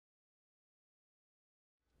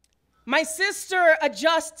My sister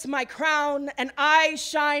adjusts my crown, and I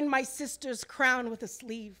shine my sister's crown with a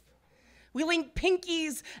sleeve. We link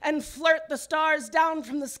pinkies and flirt the stars down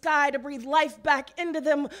from the sky to breathe life back into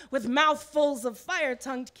them with mouthfuls of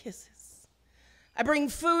fire-tongued kisses. I bring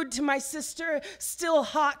food to my sister, still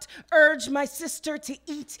hot, urge my sister to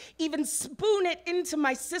eat, even spoon it into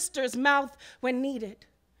my sister's mouth when needed.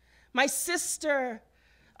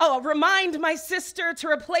 Remind my sister to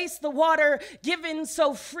replace the water given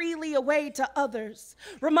so freely away to others.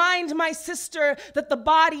 Remind my sister that the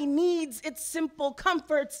body needs its simple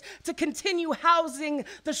comforts to continue housing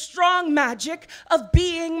the strong magic of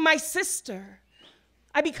being my sister.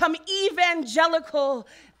 I become evangelical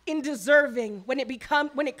in deserving when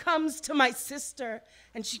it comes to my sister,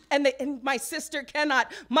 and my sister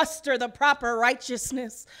cannot muster the proper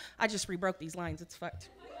righteousness. I just rebroke these lines, it's fucked.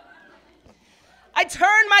 I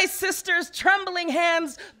turn my sister's trembling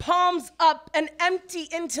hands, palms up, and empty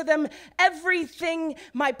into them everything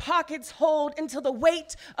my pockets hold until the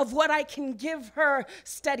weight of what I can give her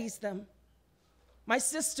steadies them. My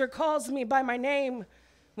sister calls me by my name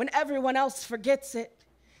when everyone else forgets it,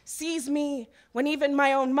 sees me when even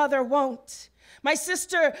my own mother won't. My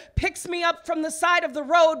sister picks me up from the side of the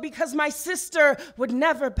road because my sister would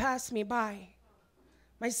never pass me by.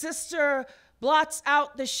 My sister blots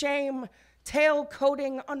out the shame tail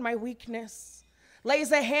coating on my weakness,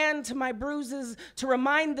 lays a hand to my bruises to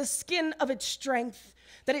remind the skin of its strength,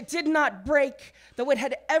 that it did not break, though it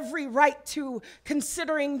had every right to,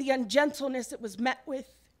 considering the ungentleness it was met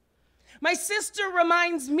with. My sister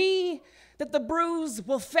reminds me that the bruise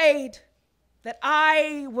will fade, that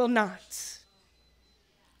I will not.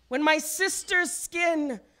 When my sister's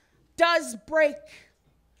skin does break,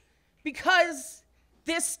 because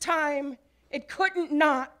this time it couldn't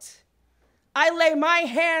not, I lay my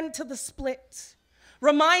hand to the split,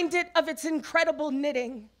 reminded of its incredible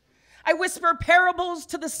knitting. I whisper parables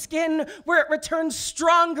to the skin where it returns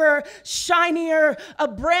stronger, shinier, a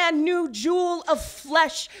brand new jewel of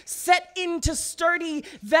flesh set into sturdy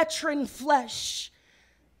veteran flesh.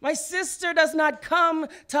 My sister does not come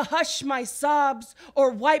to hush my sobs or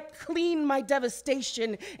wipe clean my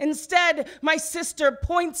devastation. Instead, my sister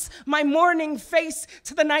points my mourning face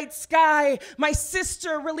to the night sky. My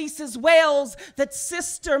sister releases wails that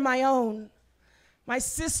sister my own. My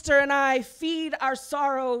sister and I feed our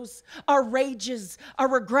sorrows, our rages, our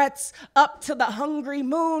regrets up to the hungry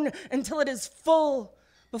moon until it is full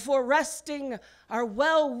before resting our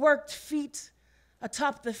well-worked feet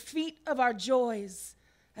atop the feet of our joys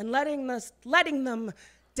and letting them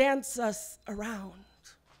dance us around.